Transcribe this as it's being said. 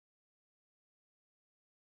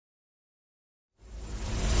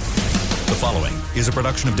following is a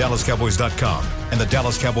production of DallasCowboys.com and the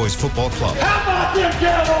Dallas Cowboys Football Club. How about them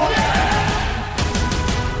Cowboys?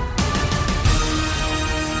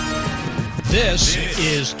 This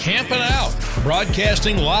is Camping Out,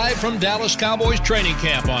 broadcasting live from Dallas Cowboys training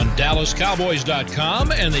camp on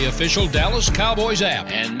DallasCowboys.com and the official Dallas Cowboys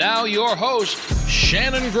app. And now your host,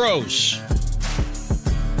 Shannon Gross.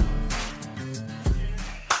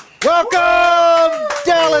 Welcome,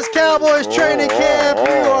 Dallas Cowboys training camp.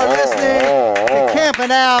 You are listening to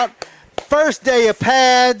Camping Out. First day of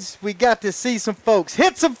pads. We got to see some folks,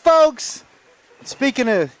 hit some folks. Speaking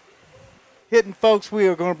of hitting folks, we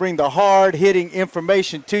are going to bring the hard-hitting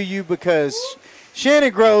information to you because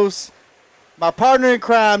Shannon Gross, my partner in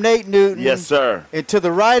crime, Nate Newton. Yes, sir. And to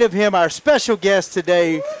the right of him, our special guest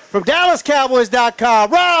today from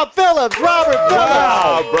DallasCowboys.com, Rob Phillips. Robert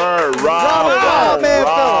Phillips.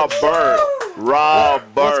 Rob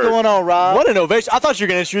Burt. What's going on, Rob? What an ovation. I thought you were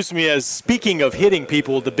going to introduce me as, speaking of hitting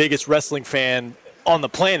people, the biggest wrestling fan on the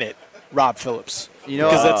planet, Rob Phillips. You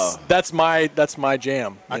know, because that's my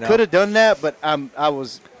jam. I could have done that, but I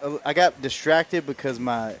got distracted because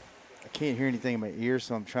I can't hear anything in my ear,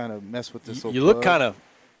 so I'm trying to mess with this little You look plug. kind of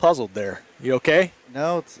puzzled there. You okay?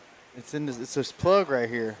 No, it's this plug right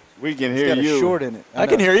here. We can It's hear got you. a short in it. I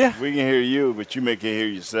can hear you. We can hear you, but you make it hear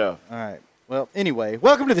yourself. All right. Well, anyway,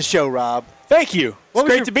 welcome to the show, Rob. Thank you. It's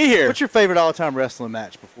great to be here. What's your favorite all-time wrestling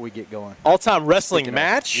match before we get going? All-time wrestling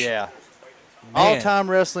match? Yeah. Man. All-time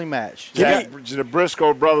wrestling match. The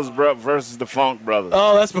Briscoe brothers versus the Funk brothers.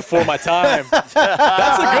 Oh, that's before my time. That's a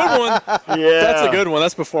good one. Yeah. That's a good one.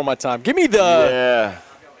 That's before my time. Give me the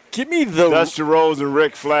Dusty Rhodes and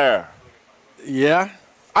Ric Flair. Yeah.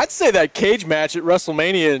 I'd say that cage match at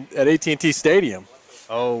WrestleMania at AT&T Stadium.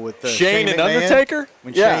 Oh, with Shane and McMahon? Undertaker?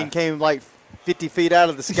 When Yeah. Shane came like 50 feet out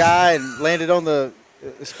of the sky and landed on the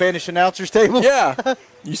Spanish announcer's table. Yeah.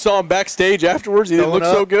 You saw him backstage afterwards. He didn't look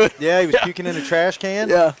so good. Yeah, he was puking in a trash can.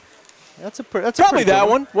 Yeah. That's Probably that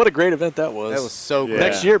one. What a great event that was. That was so good.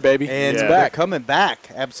 Next year, baby. And it's they're back. coming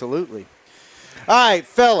back. Absolutely. All right,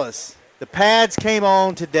 fellas. The pads came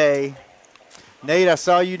on today. Nate, I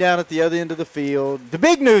saw you down at the other end of the field. The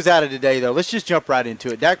big news out of today, though, let's just jump right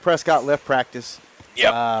into it. Dak Prescott left practice.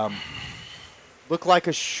 Yep. Looked like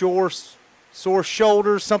a sore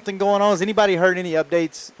shoulder, something going on. Has anybody heard any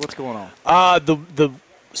updates? What's going on? The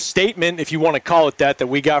statement, if you want to call it that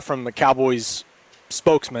we got from the Cowboys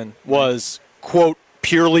spokesman was, quote,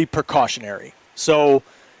 purely precautionary. So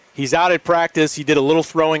he's out at practice. He did a little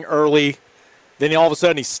throwing early. Then all of a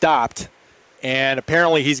sudden he stopped. And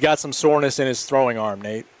apparently he's got some soreness in his throwing arm,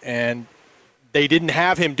 Nate. And they didn't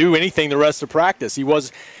have him do anything the rest of practice. I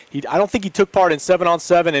don't think he took part in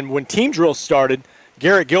 7-on-7. And when team drills started,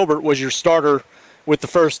 Garrett Gilbert was your starter with the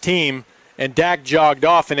first team, and Dak jogged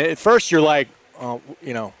off. And at first you're like,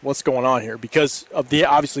 what's going on here? Because of the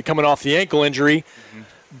obviously coming off the ankle injury. Mm-hmm.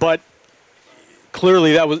 But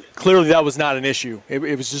clearly that was not an issue.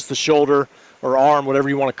 It was just the shoulder or arm, whatever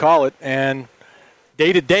you want to call it. And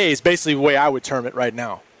day-to-day is basically the way I would term it right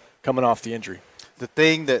now, coming off the injury. The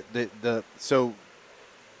thing so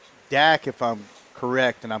Dak, if I'm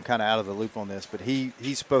correct, and I'm kind of out of the loop on this, but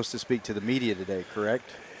he's supposed to speak to the media today, correct?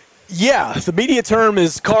 Yeah, the media term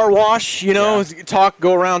is car wash, go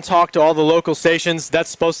around, talk to all the local stations. That's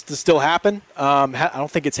supposed to still happen. I don't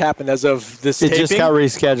think it's happened as of this taping. It just got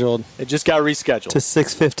rescheduled. It just got rescheduled. To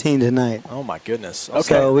 6:15 tonight. Oh, my goodness. Okay.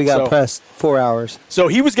 So we got pressed 4 hours. So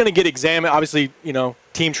he was going to get examined. Obviously,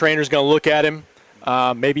 team trainer's going to look at him.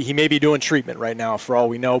 Maybe he may be doing treatment right now for all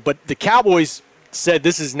we know. But the Cowboys said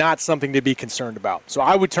this is not something to be concerned about. So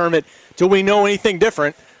I would term it, till we know anything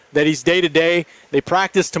different, that he's day-to-day. They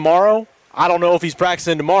practice tomorrow. I don't know if he's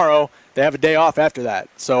practicing tomorrow. They have a day off after that.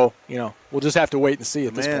 So, we'll just have to wait and see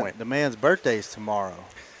at this point. The man's birthday's tomorrow.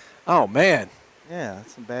 Oh, man. Yeah,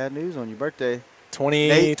 that's some bad news on your birthday.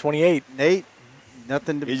 28. Nate,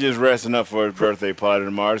 nothing to – He's just resting up for his birthday party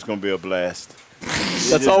tomorrow. It's going to be a blast.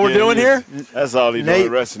 That's all we're doing here? That's all he's doing,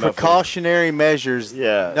 resting up. Precautionary measures.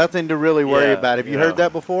 Yeah. Nothing to really worry about. Have you heard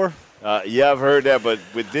that before? Yeah, I've heard that, but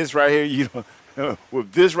with this right here,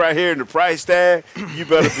 with this right here and the price tag, you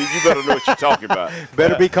better know what you're talking about.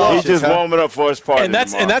 Better be cautious. He's just warming up for his party. And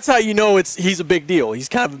that's how you know he's a big deal. He's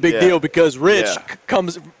kind of a big deal because Rich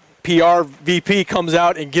PR VP comes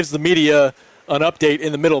out and gives the media an update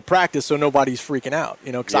in the middle of practice so nobody's freaking out,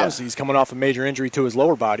 because obviously he's coming off a major injury to his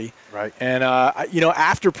lower body. Right. And,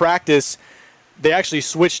 after practice, they actually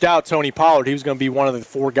switched out Tony Pollard. He was going to be one of the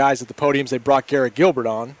 4 guys at the podiums. They brought Garrett Gilbert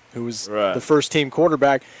on, who was the first-team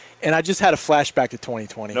quarterback. And I just had a flashback to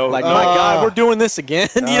 2020. My God, we're doing this again.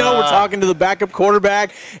 We're talking to the backup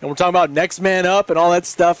quarterback, and we're talking about next man up and all that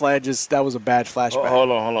stuff. That was a bad flashback.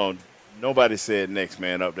 Hold on. Nobody said next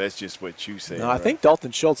man up. That's just what you said. No, right? I think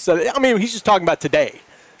Dalton Schultz said it. I mean, he's just talking about today,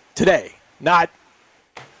 not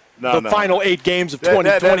the final 8 games of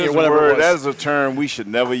 2020 or whatever it was. That is a term we should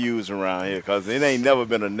never use around here because it ain't never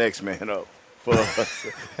been a next man up for us.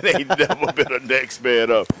 It ain't never been a next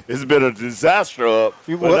man up. It's been a disaster up,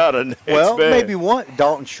 but not a next man. Well, maybe one.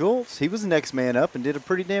 Dalton Schultz, he was the next man up and did a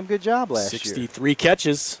pretty damn good job last 63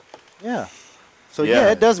 catches. Yeah. So,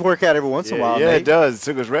 yeah, it does work out every once in a while, Yeah, Nate. it does. It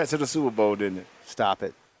took us right to the Super Bowl, didn't it? Stop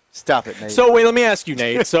it. Stop it, Nate. So, wait, let me ask you,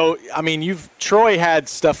 Nate. So, I mean, Troy had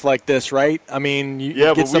stuff like this, right? I mean, you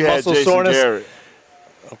get but some we had muscle Jason soreness. Garrett.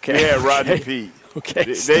 Okay. We had Rodney Peete. Okay,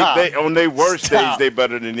 They on their worst days, they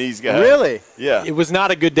better than these guys. Really? Yeah. It was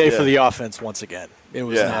not a good day for the offense once again. It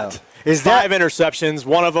was not. Is 5 interceptions.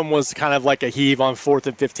 One of them was kind of like a heave on 4th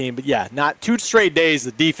and 15. But, yeah, not 2 straight days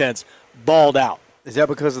the defense balled out. Is that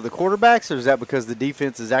because of the quarterbacks, or is that because the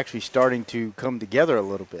defense is actually starting to come together a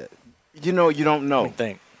little bit? You know, you don't know. I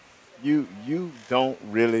think. You don't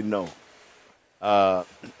really know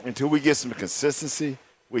until we get some consistency,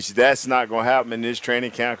 which that's not going to happen in this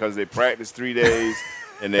training camp because they practice 3 days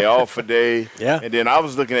and they off a day. Yeah. And then I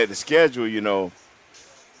was looking at the schedule, you know.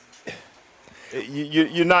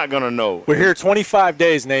 You're not going to know. We're here 25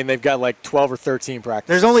 days, Nate, and they've got like 12 or 13 practices.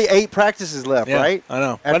 There's only 8 practices left, Yeah, right? I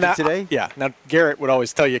know. After Now, today? Yeah. Now, Garrett would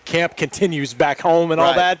always tell you camp continues back home and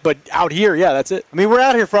all Right. that, but out here, yeah, that's it. I mean, we're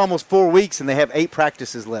out here for almost 4 weeks, and they have 8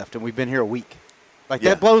 practices left, and we've been here a week. Like,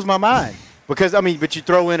 that blows my mind. Because, I mean, but you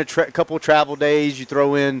throw in a couple of travel days, you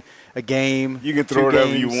throw in a game. You can throw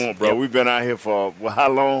whatever you games. want, bro. Yep. We've been out here for how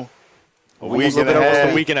long? A Almost week and a almost half.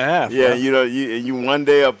 a week and a half. Yeah, you know, you 1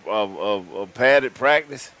 day of padded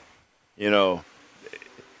practice. You know,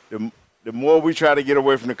 the more we try to get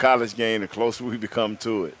away from the college game, the closer we become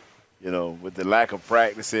to it. You know, with the lack of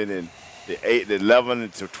practicing and the 11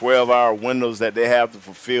 to 12-hour windows that they have to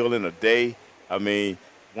fulfill in a day. I mean,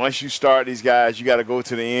 once you start these guys, you got to go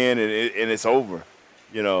to the end, and it's over.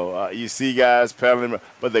 You know, you see guys pedaling.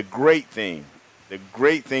 But the great thing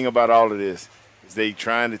about all of this is they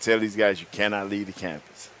trying to tell these guys you cannot leave the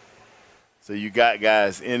campus. So you got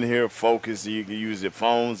guys in here focused. You can use their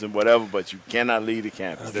phones and whatever, but you cannot leave the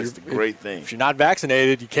campus. That's the great thing. If you're not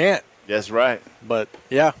vaccinated, you can't. That's right. But,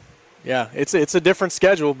 yeah, it's a different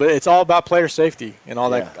schedule, but it's all about player safety and all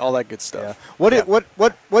that good stuff. Yeah.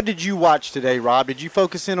 What did you watch today, Rob? Did you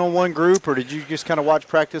focus in on one group, or did you just kind of watch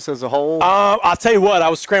practice as a whole? I'll tell you what, I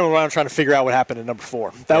was scrambling around trying to figure out what happened at number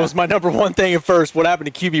 4. That was my number one thing at first, what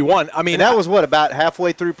happened to QB1. I mean, and that was about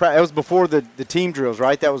halfway through practice? That was before the team drills,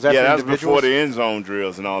 right? That was after that was individuals? before the end zone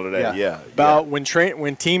drills and all of that. Yeah.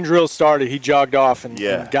 When team drills started, he jogged off and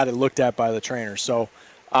got it looked at by the trainer. So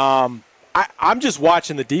I'm just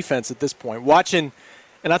watching the defense at this point.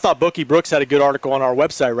 And I thought Bookie Brooks had a good article on our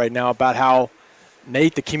website right now about how,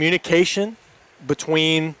 Nate, the communication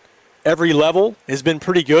between every level has been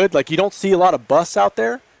pretty good. Like, you don't see a lot of busts out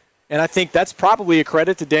there. And I think that's probably a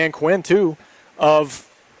credit to Dan Quinn, too, of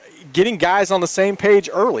getting guys on the same page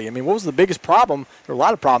early. I mean, what was the biggest problem? There were a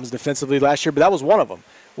lot of problems defensively last year, but that was one of them,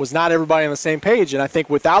 was not everybody on the same page. And I think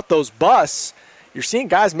without those busts, you're seeing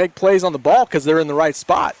guys make plays on the ball because they're in the right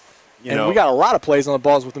spot. We got a lot of plays on the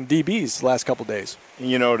balls with them DBs the last couple of days.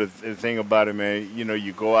 You know, the thing about it, man, you know,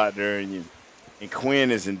 you go out there and Quinn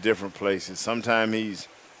is in different places. Sometimes he's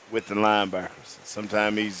with the linebackers.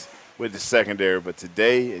 Sometimes he's with the secondary. But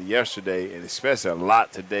today and yesterday, and especially a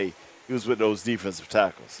lot today, he was with those defensive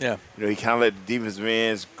tackles. Yeah. You know, he kind of let the defensive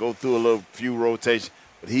ends go through a few rotations,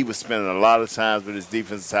 but he was spending a lot of times with his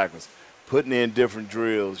defensive tackles, putting in different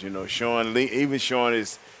drills, you know, showing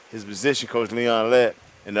his position coach, Leon Lett,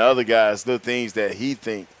 and the other guys, little things that he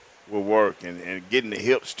think will work and getting the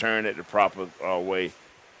hips turned at the proper way.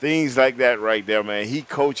 Things like that right there, man. He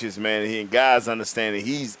coaches, man, and guys understand that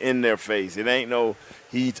he's in their face. It ain't no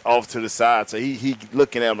he's off to the side. So he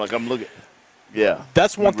looking at him like I'm looking. Yeah.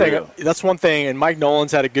 That's one thing. That's one thing, and Mike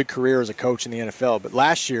Nolan's had a good career as a coach in the NFL, but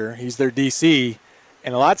last year he's their DC,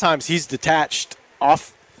 and a lot of times he's detached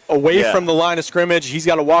away from the line of scrimmage. He's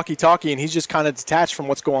got a walkie-talkie, and he's just kind of detached from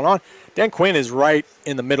what's going on. Dan Quinn is right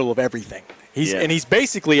in the middle of everything. And he's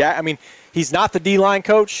basically, I mean, he's not the D-line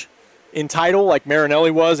coach in title like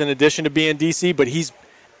Marinelli was in addition to being DC, but he's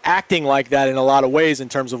acting like that in a lot of ways in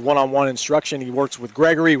terms of one-on-one instruction. He works with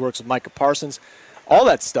Gregory, he works with Micah Parsons, all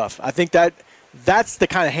that stuff. I think that's the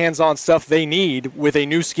kind of hands-on stuff they need with a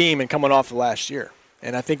new scheme and coming off of last year.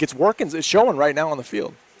 And I think it's working. It's showing right now on the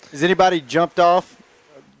field. Has anybody jumped off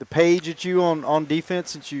the page at you on defense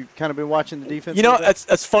since you kind of been watching the defense? You know,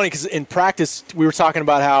 that's funny because in practice we were talking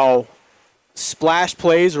about how splash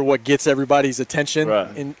plays are what gets everybody's attention,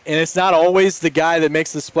 right. and it's not always the guy that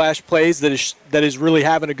makes the splash plays that is really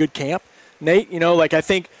having a good camp. Nate. I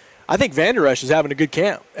think Vander Esch is having a good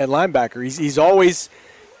camp at linebacker. He's always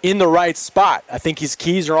in the right spot. I think his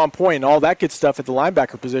keys are on point and all that good stuff at the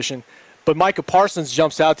linebacker position. But Micah Parsons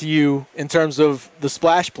jumps out to you in terms of the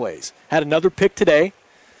splash plays. Had another pick today.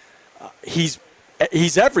 He's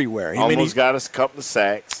everywhere. Almost got us a couple of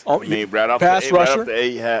sacks. Right off pass the rusher.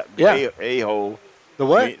 A-hole. The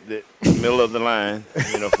what? The middle of the line,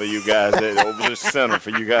 for you guys that over the center, for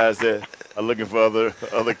you guys that are looking for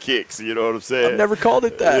other kicks. You know what I'm saying? I've never called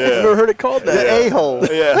it that. Yeah. I've never heard it called that. The A-hole.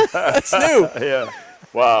 Yeah. That's new. Yeah.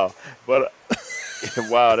 Wow. But,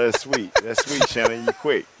 wow, that's sweet. That's sweet, Shannon. You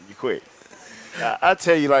quick. I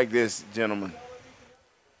tell you like this, gentlemen.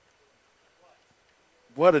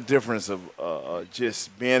 What a difference of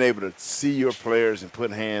just being able to see your players and put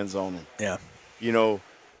hands on them. Yeah.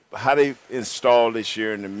 How they installed this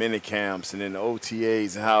year in the mini camps and in the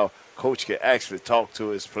OTAs and how Coach can actually talk to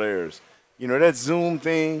his players. That Zoom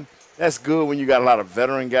thing, that's good when you got a lot of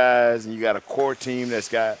veteran guys and you got a core team that's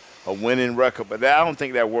got a winning record. But I don't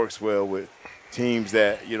think that works well with teams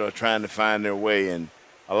that, trying to find their way. And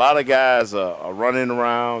a lot of guys are running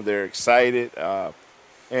around. They're excited.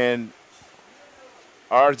 And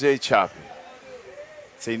R.J. Choppy,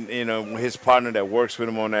 his partner that works with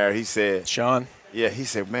him on there, he said – Sean. Yeah, he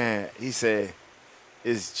said,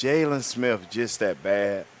 is Jalen Smith just that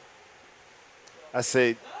bad? I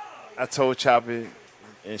told Choppy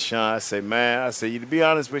and Sean, to be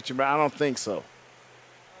honest with you, man, I don't think so.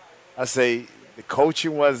 I say, the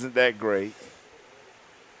coaching wasn't that great.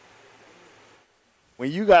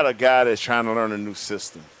 When you got a guy that's trying to learn a new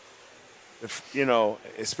system,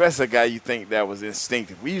 especially a guy you think that was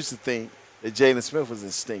instinctive. We used to think that Jalen Smith was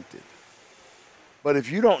instinctive. But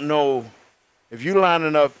if you don't know, if you're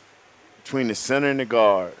lining up between the center and the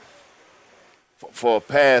guard for a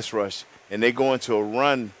pass rush and they go into a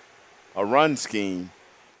run scheme,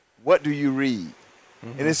 what do you read?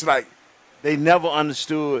 Mm-hmm. And it's like they never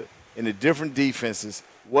understood in the different defenses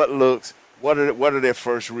what are their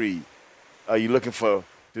first read. Are you looking for,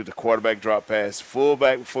 do the quarterback drop pass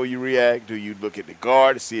fullback before you react? Do you look at the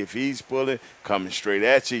guard to see if he's pulling, coming straight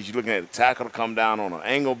at you? You're looking at the tackle to come down on an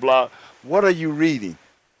angle block. What are you reading?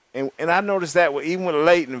 And I noticed that even with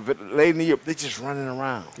late in the year, they're just running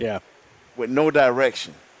around. Yeah. With no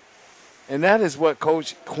direction. And that is what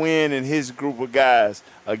Coach Quinn and his group of guys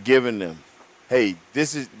are giving them. Hey,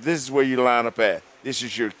 this is where you line up at. This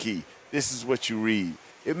is your key. This is what you read.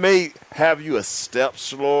 It may have you a step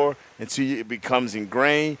slower until it becomes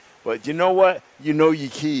ingrained, but you know what? You know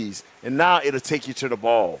your keys. And now it'll take you to the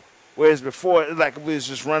ball. Whereas before, like we was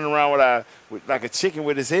just running around with like a chicken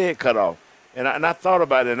with his head cut off. And I thought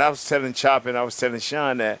about it, and I was telling Chop and I was telling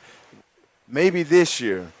Sean that maybe this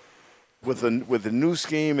year, with the new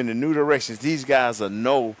scheme and the new directions, these guys will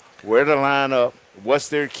know where to line up, what's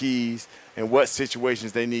their keys, and what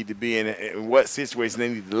situations they need to be in, and what situations they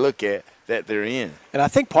need to look at that they're in. And I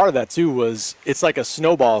think part of that, too, was it's like a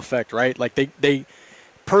snowball effect, right? Like they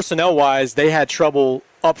personnel-wise, they had trouble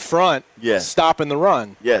up front stopping the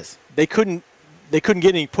run. Yes. They couldn't get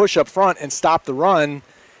any push up front and stop the run.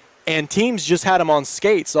 And teams just had them on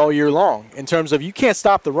skates all year long in terms of you can't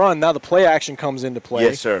stop the run. Now the play action comes into play.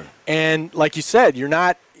 Yes, sir. And like you said, you're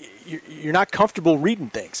not comfortable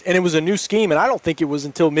reading things. And it was a new scheme, and I don't think it was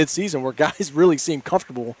until midseason where guys really seemed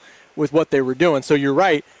comfortable with what they were doing. So you're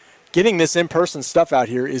right. Getting this in-person stuff out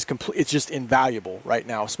here is it's just invaluable right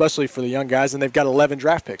now, especially for the young guys. And they've got 11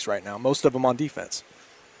 draft picks right now, most of them on defense.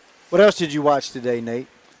 What else did you watch today, Nate?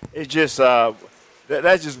 It just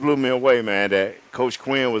that just blew me away, man, that Coach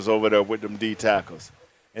Quinn was over there with them D tackles.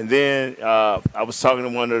 And then I was talking to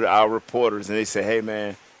one of our reporters, and they said, hey,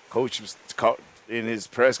 man, Coach was in his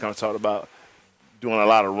press conference talked about doing a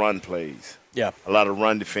lot of run plays. Yeah. A lot of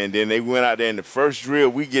run defending. They went out there in the first drill.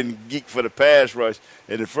 We getting geeked for the pass rush,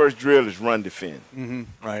 and the first drill is run defend. Mm-hmm.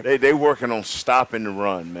 Right. They working on stopping the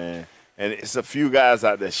run, man. And it's a few guys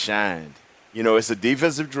out there shined. It's a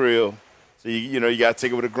defensive drill. So, you got to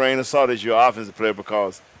take it with a grain of salt as your offensive player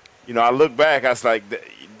because, I look back, I was like,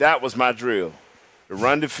 that was my drill. The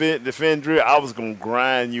run defend drill, I was going to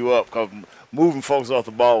grind you up because moving folks off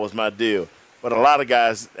the ball was my deal. But a lot of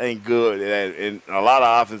guys ain't good, and a lot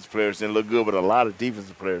of offensive players didn't look good, but a lot of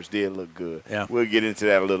defensive players did look good. Yeah. We'll get into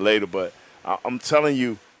that a little later. But I'm telling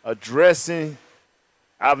you, addressing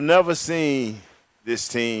 – I've never seen this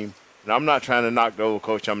team, and I'm not trying to knock the old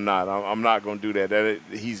coach. I'm not. I'm not going to do that.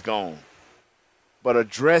 He's gone. But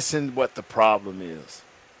addressing what the problem is.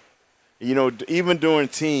 Even during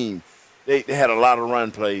team, they had a lot of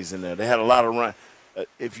run plays in there. They had a lot of run.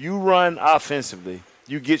 If you run offensively,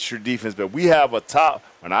 you get your defense better. We have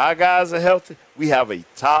when our guys are healthy, we have a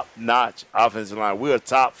top-notch offensive line. We're a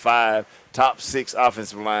top 5, top 6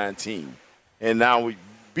 offensive line team. And now we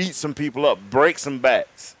beat some people up, break some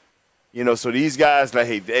backs. So these guys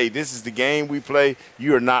hey, this is the game we play.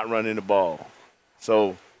 You are not running the ball.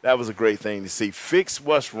 So that was a great thing to see. Fix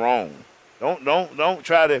what's wrong. Don't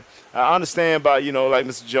try to. I understand about like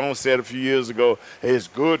Mr. Jones said a few years ago. Hey, it's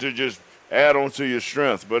good to just add on to your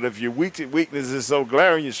strength, but if your weakness is so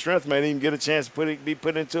glaring, your strength may even get a chance to be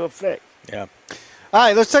put into effect. Yeah. All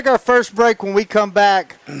right, let's take our first break. When we come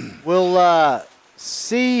back, we'll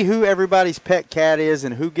see who everybody's pet cat is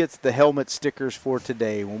and who gets the helmet stickers for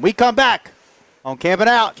today. When we come back on Camping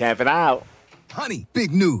Out. Camping Out. Honey,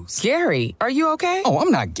 big news. Gary, are you okay? Oh, I'm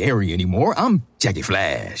not Gary anymore. I'm Jackie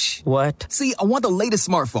Flash. What? See, I want the latest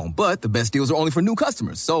smartphone, but the best deals are only for new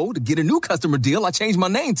customers. So, to get a new customer deal, I changed my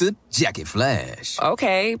name to Jackie Flash.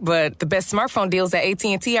 Okay, but the best smartphone deals at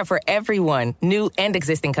AT&T are for everyone, new and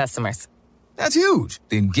existing customers. That's huge.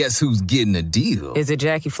 Then guess who's getting a deal? Is it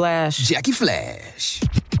Jackie Flash? Jackie Flash.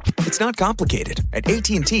 It's not complicated. At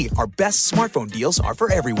AT&T, our best smartphone deals are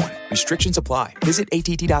for everyone. Restrictions apply. Visit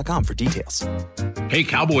att.com for details. Hey,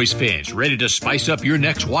 Cowboys fans, ready to spice up your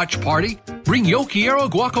next watch party? Bring Yo Quiero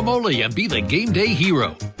guacamole and be the game day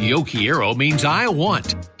hero. Yo Quiero means I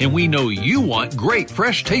want, and we know you want great,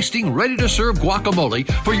 fresh-tasting, ready-to-serve guacamole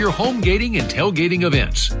for your home gating and tailgating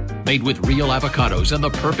events. Made with real avocados and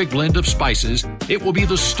the perfect blend of spices, it will be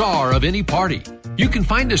the star of any party. You can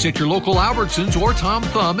find us at your local Albertsons or Tom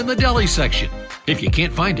Thumb in the deli section. If you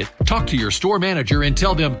can't find it, talk to your store manager and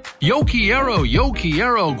tell them, Yo Quiero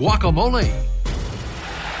guacamole.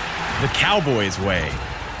 The Cowboys way,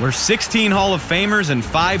 where 16 Hall of Famers and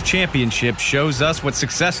 5 championships shows us what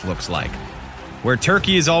success looks like. Where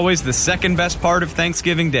turkey is always the second best part of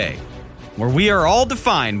Thanksgiving Day. Where we are all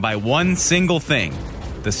defined by one single thing,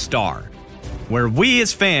 the star. Where we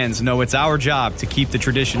as fans know it's our job to keep the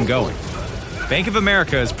tradition going. Bank of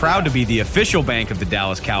America is proud to be the official bank of the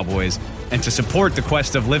Dallas Cowboys and to support the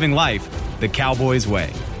quest of living life the Cowboys way.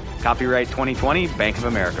 Copyright 2020, Bank of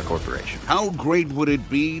America Corporation. How great would it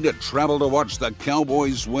be to travel to watch the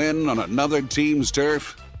Cowboys win on another team's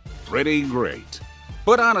turf? Pretty great.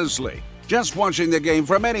 But honestly, just watching the game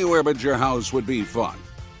from anywhere but your house would be fun.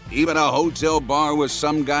 Even a hotel bar with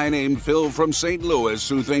some guy named Phil from St. Louis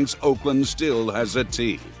who thinks Oakland still has a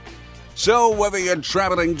team. So whether you're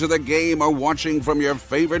traveling to the game or watching from your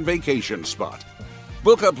favorite vacation spot,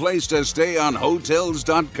 book a place to stay on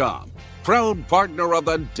Hotels.com. Proud partner of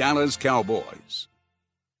the Dallas Cowboys.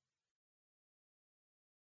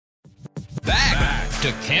 Back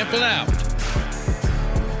to Camping Out.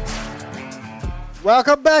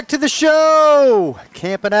 Welcome back to the show.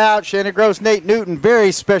 Camping Out, Shannon Gross, Nate Newton,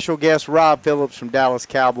 very special guest, Rob Phillips from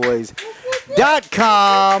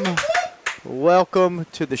DallasCowboys.com. Welcome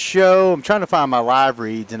to the show. I'm trying to find my live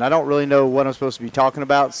reads, and I don't really know what I'm supposed to be talking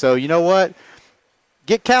about. So you know what?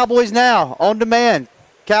 Get Cowboys Now on demand.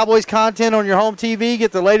 Cowboys content on your home TV.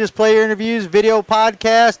 Get the latest player interviews, video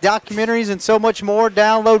podcasts, documentaries, and so much more.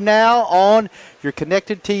 Download now on your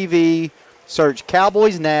connected TV. Search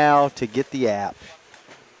Cowboys Now to get the app.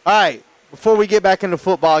 All right, before we get back into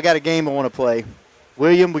football, I got a game I want to play.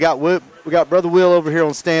 William, we got Brother Will over here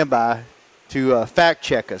on standby to fact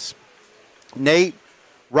check us. Nate,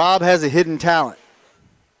 Rob has a hidden talent.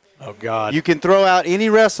 Oh, God. You can throw out any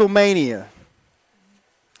WrestleMania,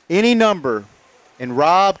 any number, and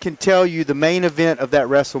Rob can tell you the main event of that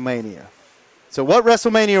WrestleMania. So what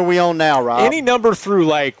WrestleMania are we on now, Rob? Any number through,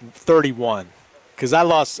 31. Because I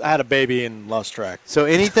had a baby and lost track. So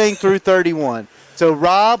anything through 31. So,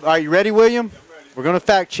 Rob, are you ready, William? We're going to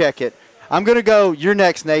fact check it. I'm going to go, you're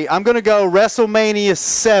next, Nate. I'm going to go WrestleMania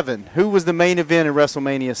 7. Who was the main event in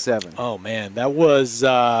WrestleMania 7? Oh, man. That was in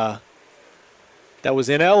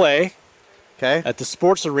L.A. Okay. At the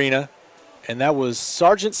Sports Arena, and that was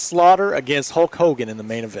Sergeant Slaughter against Hulk Hogan in the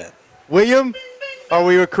main event. William, are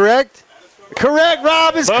we correct? Correct.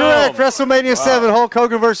 Rob is correct. WrestleMania 7, Hulk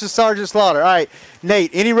Hogan versus Sergeant Slaughter. All right,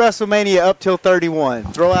 Nate, any WrestleMania up till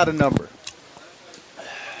 31? Throw out a number.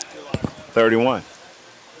 31.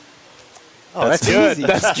 Oh, that's good. Easy.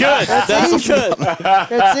 That's good. That's easy. good.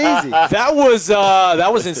 That's easy.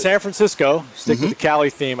 That was in San Francisco. Stick with the Cali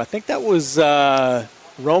theme. I think that was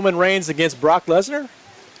Roman Reigns against Brock Lesnar.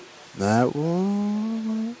 That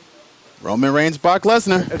was Roman Reigns, Brock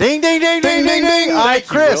Lesnar. Ding, ding, ding, ding, ding, ding. All right,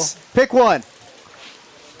 Chris, pick one.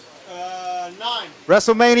 9.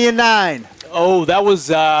 WrestleMania 9. Oh, that was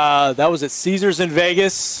at Caesars in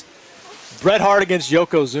Vegas. Bret Hart against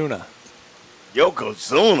Yokozuna.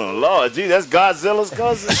 Yokozuna, Lord, gee, that's Godzilla's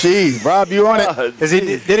cousin. Rob, you on it?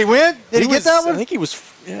 Did he win? Did he get that one? I think he was.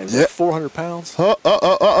 Yeah, he was 400 pounds. Hold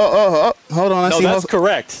on. No, that's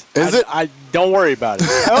correct. Is it? I don't worry about it.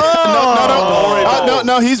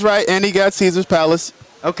 No, he's right. And he got Caesar's Palace.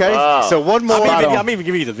 Okay, so one more. I'm even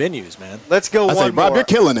giving you the venues, man. Let's go one more. Rob, you're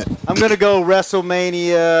killing it. I'm going to go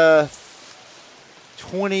WrestleMania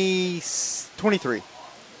 23.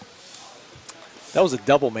 That was a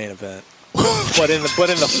double main event. but in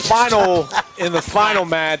the final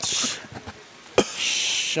match,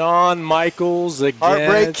 Shawn Michaels against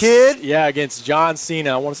Heartbreak Kid? Yeah, against John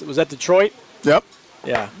Cena. Was that Detroit? Yep.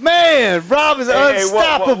 Yeah. Man, Rob is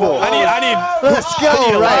unstoppable. I need. Let's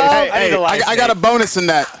go, Rob. I got a bonus in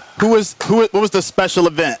that. What was the special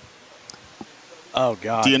event? Oh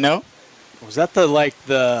God. Do you know? Was that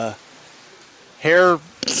the hair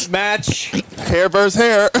match? Hair versus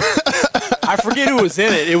hair. I forget who was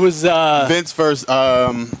in it. It was Vince versus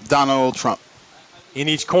Donald Trump. In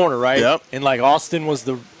each corner, right? Yep. And Austin was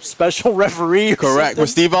the special referee. Correct. With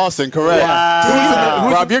Steve Austin. Correct. Wow.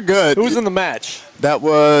 Rob, you're good. Who was in the match? That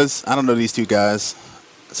was, I don't know these two guys.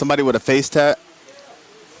 Somebody with a face tat.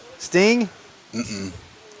 Sting? Mm-mm.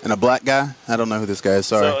 And a black guy. I don't know who this guy is.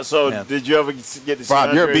 Sorry. So did you ever get to see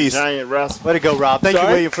Rob, you're a Andre the beast. Giant wrestle? Way to go, Rob. Thank you,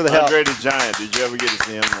 William, for the help. Andre the Giant. Did you ever get to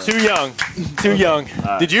see him wrestle? Too young.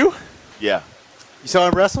 Right. Did you? Yeah. You saw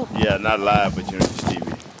him wrestle? Yeah, not live, but just TV.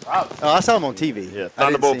 Oh, I saw him on TV. Yeah,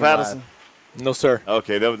 Thunderbolt Patterson. No, sir.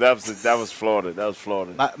 Okay, that was Florida. That was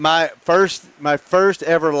Florida. My first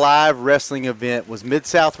ever live wrestling event was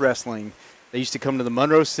Mid-South Wrestling. They used to come to the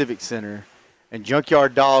Monroe Civic Center, and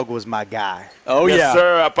Junkyard Dog was my guy. Oh, yes, yeah.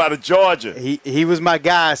 sir, up out of Georgia. He was my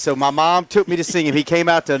guy, so my mom took me to sing him. He came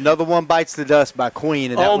out to Another One Bites the Dust by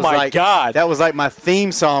Queen. And that was my God. That was like my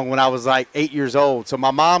theme song when I was 8 years old. So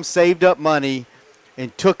my mom saved up money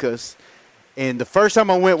and took us. And the first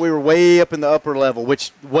time I went, we were way up in the upper level,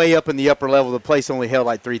 which way up in the upper level, the place only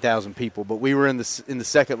held 3,000 people. But we were in the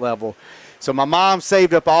second level. So my mom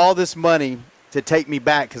saved up all this money to take me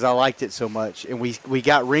back because I liked it so much. And we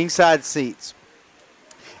got ringside seats.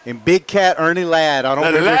 And Big Cat Ernie Ladd, I don't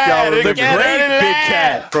remember if y'all remember. The great Big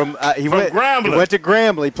Cat. He Grambling. He went to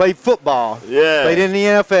Grambling. He played football. Yeah. Played in the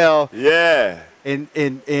NFL. Yeah.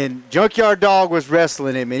 And Junkyard Dog was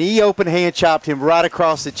wrestling him, and he open hand chopped him right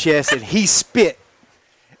across the chest, and he spit.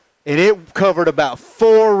 And it covered about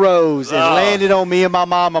 4 rows and landed on me and my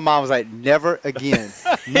mom. My mom was like, never again.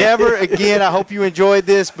 Never again. I hope you enjoyed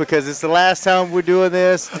this because it's the last time we're doing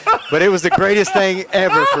this. But it was the greatest thing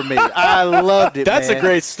ever for me. I loved it, That's man. a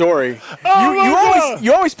great story.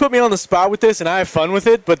 You always put me on the spot with this, and I have fun with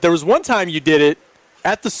it. But there was one time you did it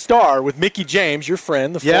at the Star with Mickey James, your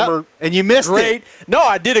friend, the former. And you missed it. No,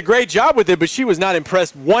 I did a great job with it, but she was not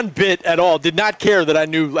impressed one bit at all. Did not care that I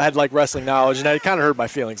had wrestling knowledge, and it kind of hurt my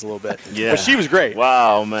feelings a little bit. Yeah. But she was great.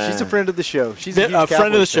 Wow, man. She's a friend of the show. She's a huge friend of the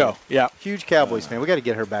Cowboys show. fan. Yeah. Huge Cowboys fan. We got to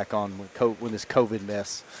get her back on when this COVID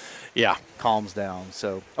mess calms down.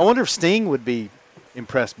 So I wonder if Sting would be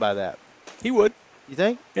impressed by that. He would. You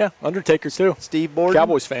think? Yeah, Undertaker too. Steve Borden?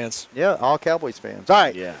 Cowboys fans. Yeah, all Cowboys fans. All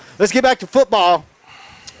right. Yeah. Let's get back to football.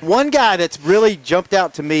 One guy that's really jumped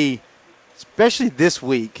out to me, especially this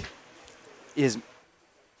week, is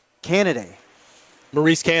Kennedy.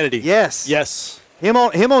 Maurice Kennedy. Yes. Yes. Him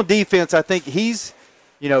on defense, I think he's,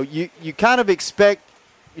 you kind of expect,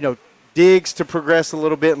 Diggs to progress a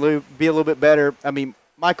little bit, be a little bit better. I mean,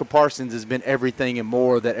 Michael Parsons has been everything and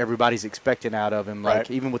more that everybody's expecting out of him. Like,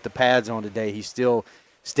 even with the pads on today, he's still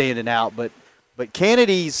standing out. But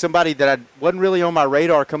Kennedy's somebody that I wasn't really on my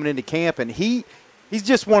radar coming into camp, and he's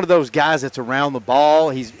just one of those guys that's around the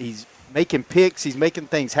ball. He's making picks. He's making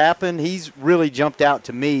things happen. He's really jumped out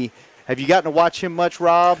to me. Have you gotten to watch him much,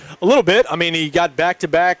 Rob? A little bit. I mean, he got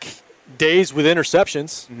back-to-back days with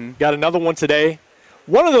interceptions. Mm-hmm. Got another one today.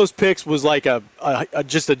 One of those picks was like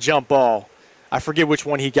just a jump ball. I forget which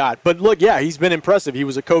one he got. But, look, yeah, he's been impressive. He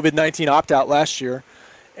was a COVID-19 opt-out last year.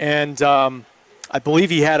 And I believe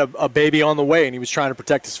he had a baby on the way, and he was trying to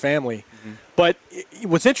protect his family. Mm-hmm. But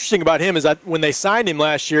what's interesting about him is that when they signed him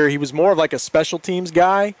last year, he was more of like a special teams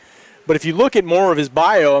guy. But if you look at more of his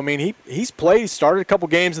bio, I mean, he's played, started a couple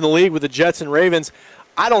games in the league with the Jets and Ravens.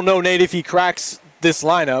 I don't know, Nate, if he cracks this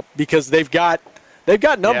lineup because they've got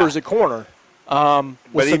numbers at corner. But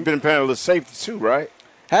he's been playing a little safety too, right?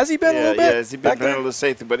 Has he been a little bit? Yeah, he's been playing a little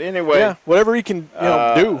safety. But anyway, yeah, whatever he can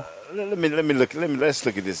do. Let's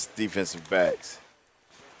look at this defensive backs.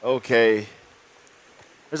 Okay.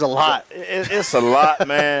 There's a lot. It's a lot,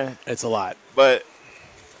 man. It's a lot. But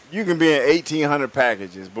you can be in 1,800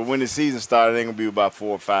 packages, but when the season started, they're going to be about 4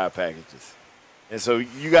 or 5 packages. And so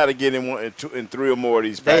you got to get in 1 and 2 and 3 or more of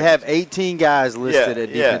these They packages. have 18 guys listed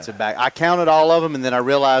at defensive back. I counted all of them, and then I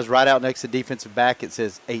realized right out next to defensive back it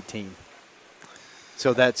says 18.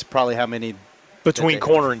 So that's probably how many between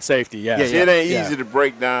corner and safety. Yeah, See, it ain't easy to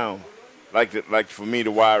break down like for me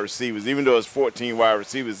the wide receivers. Even though it's 14 wide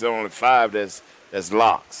receivers, there are only 5 that's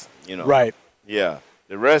locks. You know, right? Yeah,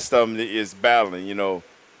 the rest of them is battling. You know,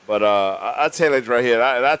 but I tell you right here,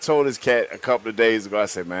 I told this cat a couple of days ago. I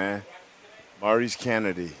said, man, Maurice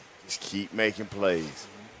Kennedy, just keep making plays.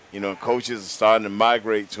 You know, coaches are starting to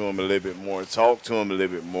migrate to him a little bit more, talk to him a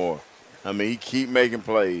little bit more. I mean, he keep making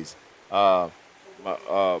plays. My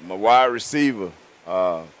wide receiver,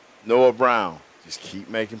 Noah Brown, just keep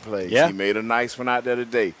making plays. Yeah. He made a nice one out there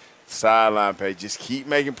today. Sideline play, just keep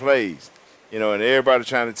making plays. You know, and everybody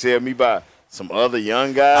trying to tell me about some other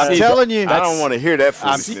young guys. I'm telling you. I don't want to hear that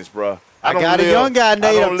foolishness, bro. I got a young guy,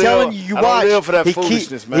 Nate. I'm telling you, watch. I don't live for that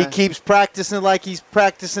foolishness, man. He keeps practicing like he's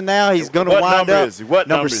practicing now. He's going to wind number up. Is he? What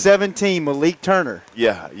number number is he? 17, Malik Turner.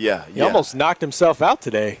 Yeah. He almost knocked himself out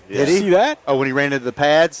today. Yeah. Did you see that? Oh, when he ran into the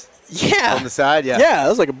pads? Yeah. On the side, yeah. Yeah, that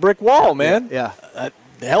was like a brick wall, man. Yeah.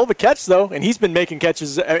 Hell of a catch, though, and he's been making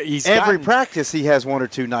catches. Every practice he has 1 or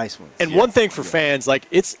 2 nice ones. And one thing for fans, like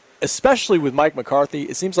it's especially with Mike McCarthy,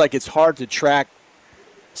 it seems like it's hard to track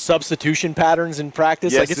substitution patterns in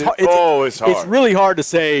practice. Yes, like it's hard. It's really hard to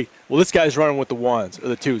say, well, this guy's running with the 1s or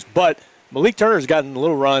the 2s. But Malik Turner's gotten a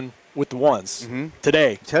little run with the 1s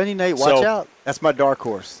today. I'm telling you, Nate, watch out. That's my dark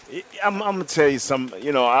horse. I'm gonna tell you something.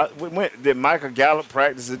 You know, did Michael Gallup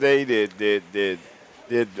practice today? Did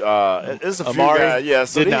there's a few Amari guys? Yeah,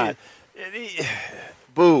 so did not.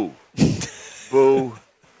 Boo, boo,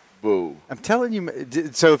 boo. I'm telling you.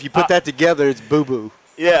 So if you put that together, it's boo-boo.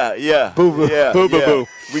 Yeah. Boo-boo. Yeah, boo, boo, yeah. boo.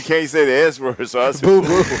 We can't say the S word, so I said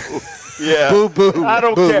boo-boo. Yeah. Boo-boo. I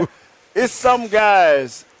don't care. It's some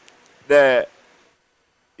guys that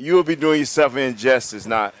you'll be doing yourself injustice.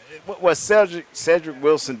 Now, what Cedric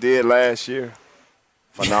Wilson did last year,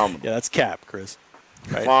 phenomenal. Yeah, that's cap, Chris.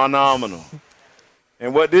 Right? Phenomenal.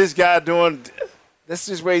 And what this guy doing, let's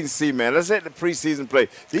just wait and see, man. Let's let the preseason play.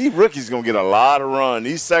 These rookies going to get a lot of run.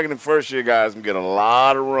 These second and first-year guys going to get a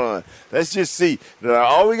lot of run. Let's just see.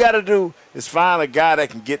 All we got to do is find a guy that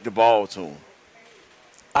can get the ball to him.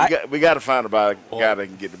 We got to find a guy that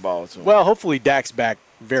can get the ball to him. Well, hopefully Dak's back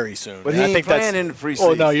very soon. But he ain't playing in the preseason.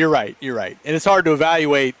 Oh, no, you're right. You're right. And it's hard to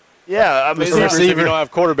evaluate Yeah, I mean, receivers if you don't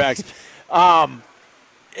have quarterbacks.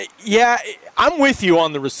 Yeah, I'm with you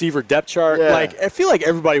on the receiver depth chart. Yeah. Like, I feel like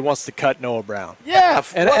everybody wants to cut Noah Brown. Yeah.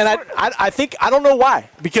 And I think – I don't know why.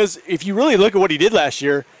 Because if you really look at what he did last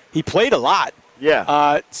year, he played a lot.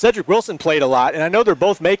 Yeah. Cedric Wilson played a lot. And I know they're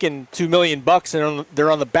both making $2 million, and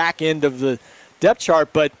they're on the back end of the depth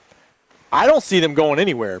chart, but I don't see them going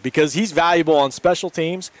anywhere because he's valuable on special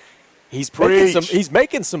teams. He's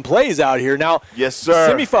making some plays out here. Now, yes, sir.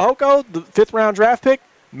 Simi Fehoko, the 5th-round draft pick,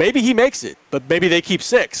 maybe he makes it, but maybe they keep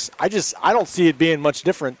 6. I don't see it being much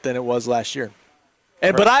different than it was last year.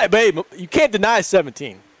 And but you can't deny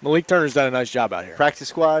 17. Malik Turner's done a nice job out here. Practice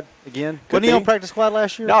squad again. Wasn't he on practice squad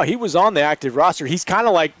last year? No, he was on the active roster. He's kind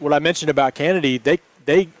of like what I mentioned about Kennedy.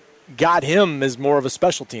 They got him as more of a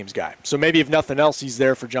special teams guy. So maybe if nothing else, he's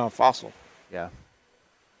there for John Fossil. Yeah.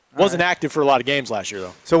 Wasn't active for a lot of games last year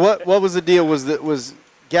though. So what was the deal? Was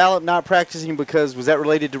Gallup not practicing because was that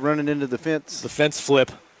related to running into the fence? The fence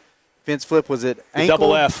flip. Fence flip, was it ankle?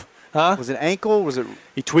 Double F. Huh? Was it ankle? Was it?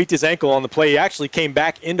 He tweaked his ankle on the play. He actually came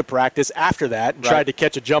back into practice after that and tried to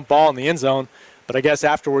catch a jump ball in the end zone. But I guess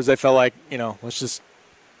afterwards they felt like, let's just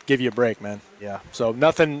give you a break, man. Yeah. So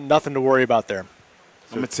nothing to worry about there.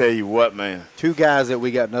 I'm going to tell you what, man. 2 guys that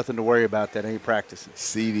we got nothing to worry about that ain't practicing.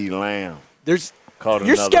 CeeDee Lamb. You're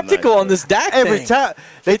skeptical on this Dak Every thing. time.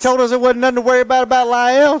 They told us there wasn't nothing to worry about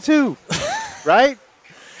Lyle, too. Right?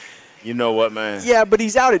 You know what, man? Yeah, but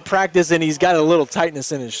he's out at practice and he's got a little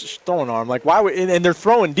tightness in his throwing arm. Like, why would? And they're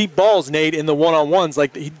throwing deep balls, Nate, in the one-on-ones.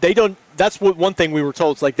 Like, they don't. That's one thing we were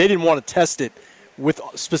told. It's like they didn't want to test it with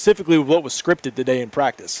specifically what was scripted today in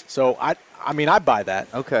practice. So I buy that.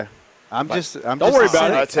 Okay. Don't worry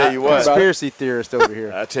about it. I tell you what. Conspiracy theorist over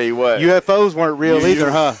here. I tell you what. UFOs weren't real either,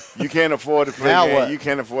 huh? You can't afford to play Now games. what? You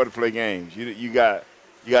can't afford to play games. You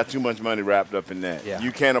got too much money wrapped up in that. Yeah.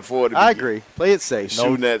 You can't afford to. I agree. Play it safe.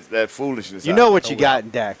 Shooting that foolishness. You know what you got in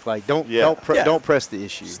Dak. Like don't press the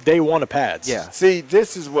issue. It's day one of pads. Yeah. See,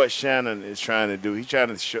 this is what Shannon is trying to do. He's trying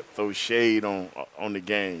to throw shade on the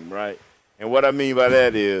game, right? And what I mean by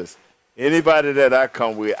that is anybody that I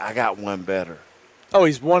come with, I got one better. Oh,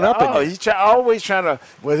 he's one up. Oh, he's always trying to.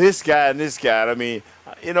 Well, this guy and this guy. I mean,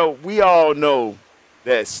 we all know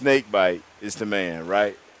that Snakebite is the man,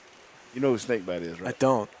 right? You know who Snakebite is, right? I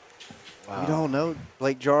don't. You don't know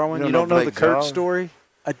Blake Jarwin? You don't know the Blake Kurt Jarwin? story?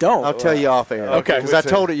 I don't. I'll tell you off air. Okay. Because I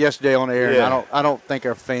told it yesterday on air, Yeah. and I don't think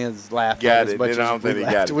our fans laughed Got as it. much Then I don't as we think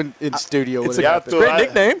they laughed got it. in studio. It's when a it happened. great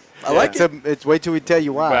nickname. I like it. It's wait till we tell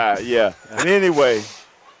you why. Right, yeah. And anyway,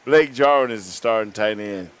 Blake Jarwin is the starting tight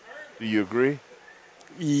end. Do you agree?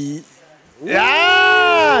 Yeah.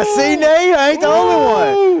 See, Nate, I ain't the only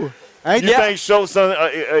one. You think Schultz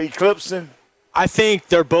eclipsed him? I think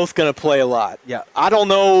they're both going to play a lot. Yeah. I don't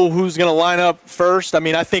know who's going to line up first. I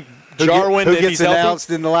mean, I think Jarwin, who if gets he's healthy, announced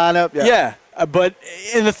in the lineup? Yeah. But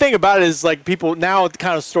and the thing about it is, like, people now the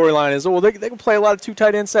kind of storyline is, well, they can play a lot of two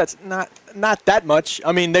tight end sets. Not that much.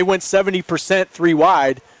 I mean, they went 70% three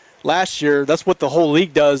wide last year. That's what the whole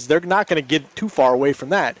league does. They're not going to get too far away from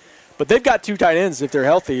that. But they've got two tight ends if they're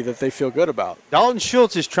healthy that they feel good about. Dalton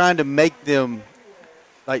Schultz is trying to make them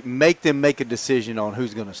make a decision on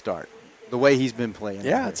who's going to start. The way he's been playing.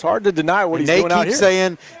 Yeah, it's hard to deny what he's doing out here. They keep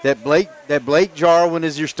saying that Blake Jarwin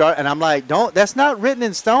is your start, and I'm like, that's not written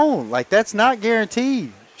in stone. Like, that's not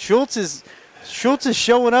guaranteed. Schultz is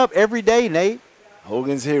showing up every day, Nate.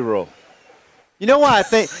 Hogan's hero. You know why I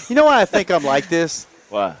think I'm like this?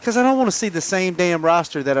 Why? Because I don't want to see the same damn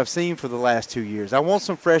roster that I've seen for the last 2 years. I want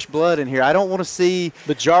some fresh blood in here. I don't want to see.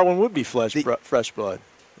 But Jarwin would be fresh blood,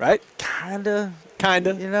 right? Kinda.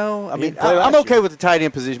 You know, I mean, I'm okay with the tight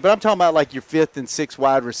end position, but I'm talking about like your fifth and sixth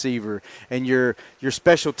wide receiver and your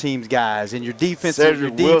special teams guys and your defense and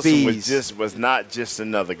your DBs. Wilson was not just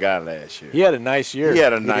another guy last year. He had a nice year. He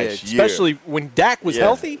had a nice year. Especially when Dak was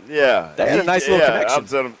healthy. Yeah. They had a nice little connection. I'm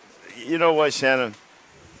telling you know what, Shannon?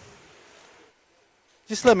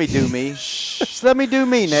 Just let me do me. Just let me do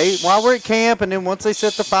me, Nate. While we're at camp, and then once they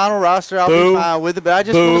set the final roster, I'll be fine with it. But I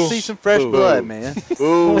just want to see some fresh blood, man. I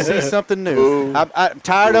want to see something new. I'm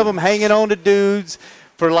tired of them hanging on to dudes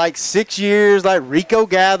for like 6 years, like Rico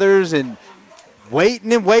Gathers, and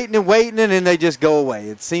waiting, and then they just go away.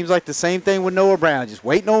 It seems like the same thing with Noah Brown. Just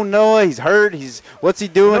waiting on Noah. He's hurt. What's he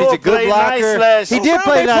doing? He's a good blocker. He did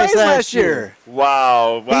play nice last year.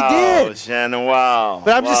 Wow. He did. Shannon, wow.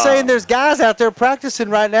 But I'm just saying there's guys out there practicing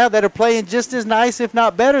right now that are playing just as nice, if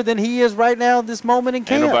not better, than he is right now at this moment in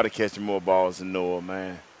camp. Ain't nobody catching more balls than Noah,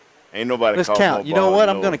 man. Ain't nobody Let's caught count. more You know balls what?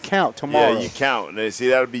 than I'm going to count tomorrow. Yeah, you count. And see,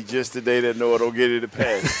 that'll be just the day that Noah don't get it to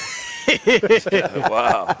pass.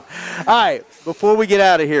 Wow. All right, before we get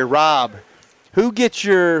out of here, Rob, who gets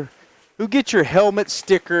your helmet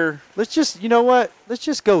sticker? Let's just, you know what? Let's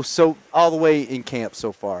just go all the way in camp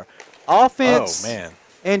so far. Offense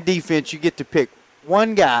and defense, you get to pick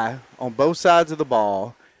one guy on both sides of the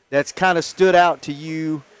ball that's kind of stood out to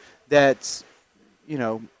you that's, you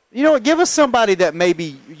know what, give us somebody that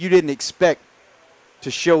maybe you didn't expect to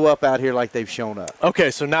show up out here like they've shown up. Okay,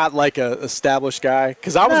 so not like a established guy?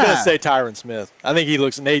 Because I was going to say Tyron Smith. I think he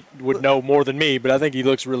looks – Nate would know more than me, but I think he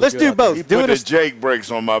looks really good. Let's do both. He put the Jake brakes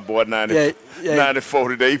on my boy 94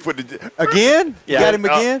 today. He put the – Again? You got him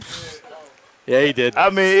again? Yeah, he did. I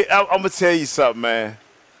mean, I'm going to tell you something, man.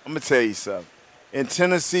 I'm going to tell you something. In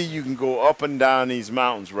Tennessee, you can go up and down these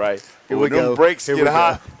mountains, right? But when them brakes get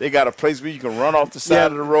hot, they got a place where you can run off the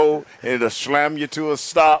side of the road, and it'll slam you to a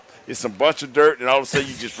stop. It's a bunch of dirt, and all of a sudden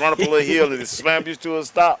you just run up a little hill, and it slams you to a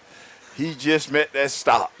stop. He just met that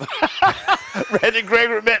stop. Randy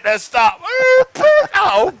Gregory met that stop.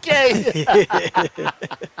 Okay.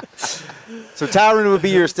 So Tyron would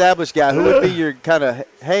be your established guy. Who would be your kind of,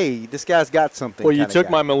 hey, this guy's got something? Well, you took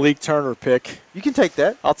my Malik Turner pick. You can take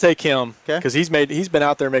that. I'll take him because he's been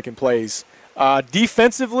out there making plays.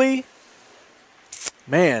 Defensively,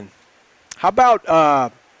 man, how about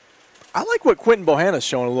I like what Quentin Bohanna's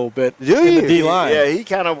showing a little bit in the D-line. Yeah, he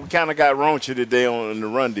kind of got raunchy today on the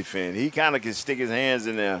run defense. He kind of can stick his hands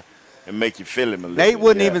in there and make you feel him a little bit. Nate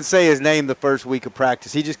wouldn't even say his name the first week of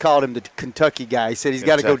practice. He just called him the Kentucky guy. He said he's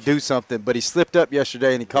got to go do something, but he slipped up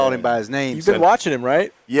yesterday and he called him by his name. You've been watching him,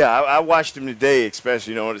 right? Yeah, I watched him today,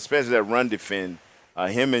 especially that run defense.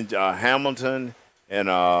 Him and Hamilton and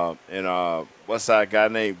what's that guy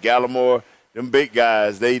named Gallimore. Them big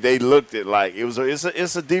guys, they looked at like it's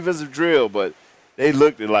a defensive drill, but they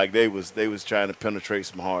looked at like they was trying to penetrate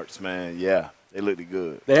some hearts, man. Yeah, they looked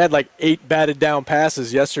good. They had like 8 batted down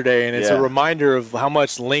passes yesterday, and it's a reminder of how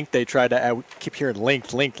much length they tried to add. We keep hearing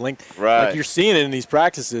length. Right. Like you're seeing it in these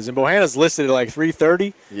practices, and Bohanna's listed at like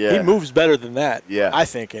 330. Yeah. He moves better than that. Yeah. I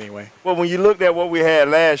think anyway. Well, when you looked at what we had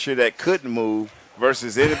last year that couldn't move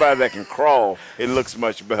versus anybody that can crawl, it looks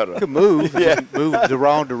much better. Could move. Move the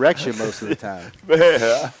wrong direction most of the time.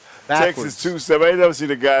 Man, Texas two-step. I ain't never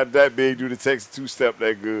seen a guy that big do the Texas two-step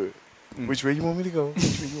that good. Which way you want me to go?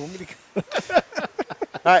 Which way you want me to go?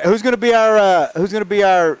 All right, who's going to be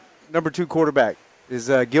our number 2 quarterback?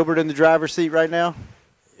 Is Gilbert in the driver's seat right now?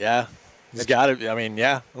 Yeah. He's got it. I mean,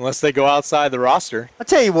 yeah, unless they go outside the roster. I'll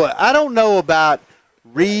tell you what, I don't know about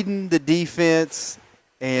reading the defense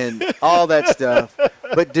and all that stuff,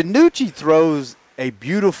 but DiNucci throws a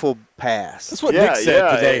beautiful pass. That's what Nick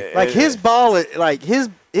said today. Like his ball,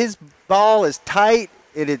 his ball is tight,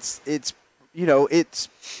 and it's you know it's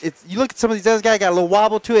you look at some of these other guys got a little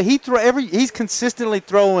wobble to it. He's consistently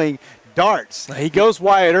throwing darts. He goes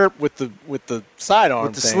Wyatt Earp with the sidearm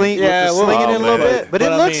with the thing. slinging it a little bit, but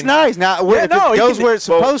it looks nice. Now if it goes where it's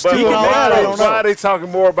supposed to, I don't know. Why are they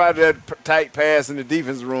talking more about that tight pass in the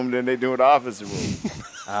defensive room than they do in the offensive room?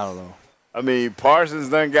 I don't know. I mean, Parsons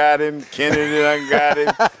done got him. Kennedy done got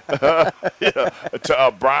him.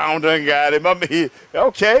 Brown done got him. I mean,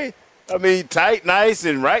 okay. I mean, tight, nice,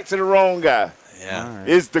 and right to the wrong guy. Yeah. Right.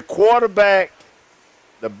 Is the quarterback,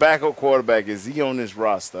 the backup quarterback, is he on this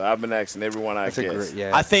roster? I've been asking everyone I guess.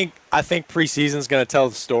 I think preseason's going to tell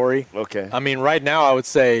the story. Okay. I mean, right now I would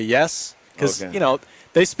say yes because, you know,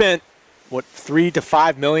 they spent, $3 to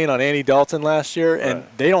 $5 million on Andy Dalton last year, and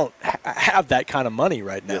they don't have that kind of money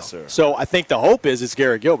right now. Yes, sir. So I think the hope is it's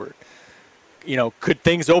Garrett Gilbert. You know, could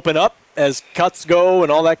things open up as cuts go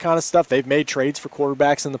and all that kind of stuff? They've made trades for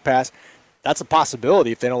quarterbacks in the past. That's a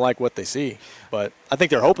possibility if they don't like what they see. But I think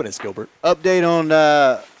they're hoping it's Gilbert. Update on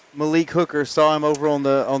Malik Hooker. Saw him over on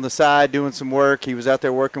the side doing some work. He was out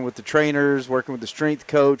there working with the trainers, working with the strength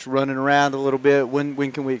coach, running around a little bit.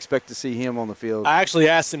 When can we expect to see him on the field? I actually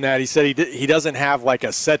asked him that. He said he doesn't have like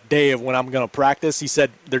a set day of when I'm going to practice. He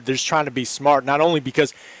said they're just trying to be smart, not only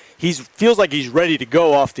because he feels like he's ready to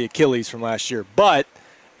go off the Achilles from last year, but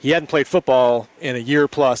he hadn't played football in a year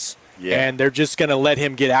plus, and they're just going to let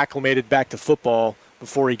him get acclimated back to football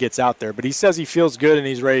before he gets out there. But he says he feels good and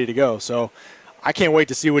he's ready to go. So I can't wait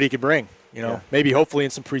to see what he can bring, maybe hopefully in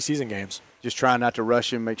some preseason games. Just trying not to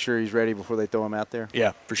rush him, make sure he's ready before they throw him out there.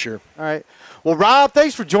 Yeah, for sure. All right. Well, Rob,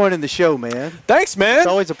 thanks for joining the show, man. Thanks, man. It's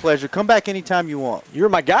always a pleasure. Come back anytime you want. You're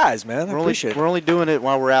my guys, man. I appreciate it. We're only doing it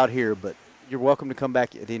while we're out here, but you're welcome to come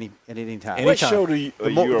back at any time. What show are you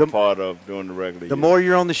a part of during the regular year? The more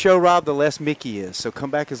you're on the show, Rob, the less Mickey is. So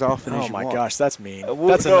come back as often as you want. Oh, my gosh, that's mean.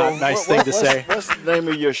 That's a nice thing to say. What's the name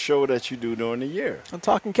of your show that you do during the year? I'm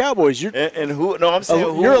talking Cowboys. And who? No, I'm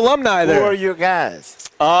saying you're alumni there. Who are your guys?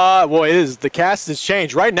 Well, it is. The cast has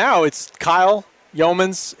changed. Right now, it's Kyle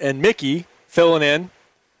Yeomans and Mickey filling in.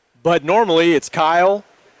 But normally, it's Kyle,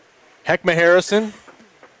 Heckma Harrison,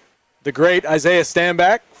 the great Isaiah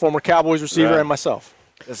Stanback, former Cowboys receiver, and myself.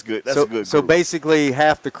 That's good. That's a good group. So basically,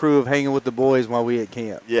 half the crew of hanging with the boys while we at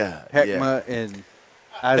camp. Yeah. Heckma and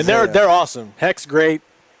Isaiah. And they're awesome. Heck's great.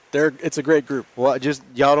 It's a great group. Well, just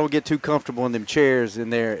y'all don't get too comfortable in them chairs in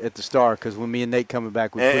there at the start, because when me and Nate coming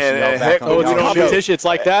back, we push y'all back on. Oh, it's a competition. It's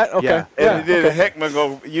like that? Okay. Yeah. And then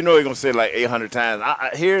Heckman he's going to say it like 800 times.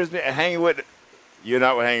 Here's me hanging with You're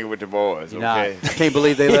not hanging with the boys, okay? I can't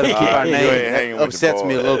believe they let him keep our name. It upsets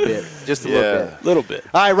me a little bit, just a little bit.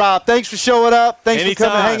 All right, Rob, thanks for showing up. Thanks for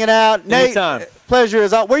coming, hanging out. Nate, pleasure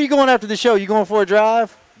is all. Where are you going after the show? You going for a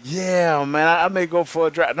drive? Yeah, man, I may go for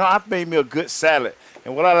a drive. No, I've made me a good salad,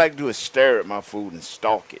 and what I like to do is stare at my food and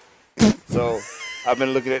stalk it. So I've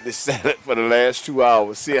been looking at this salad for the last 2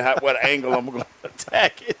 hours, seeing what angle I'm going to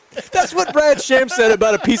attack it. That's what Brad Sham said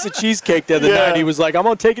about a piece of cheesecake the other night. He was like, I'm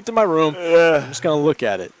going to take it to my room. I'm just going to look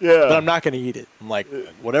at it. But I'm not going to eat it. I'm like,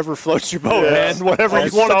 whatever floats your boat, man. Whatever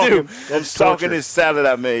you want to do. I'm stalking this salad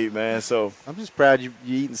I made, man. So I'm just proud you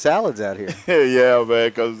eating salads out here. Yeah, man,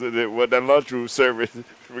 because what that lunchroom service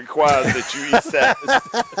requires that you eat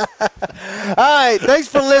salads. All right, thanks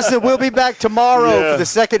for listening. We'll be back tomorrow for the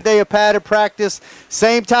second day of padded practice.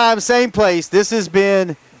 Same time, same place. This has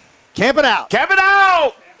been Camping Out. Camping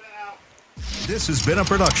Out! This has been a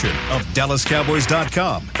production of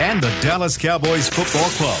DallasCowboys.com and the Dallas Cowboys Football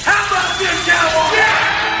Club. How about this, Cowboys? Yeah!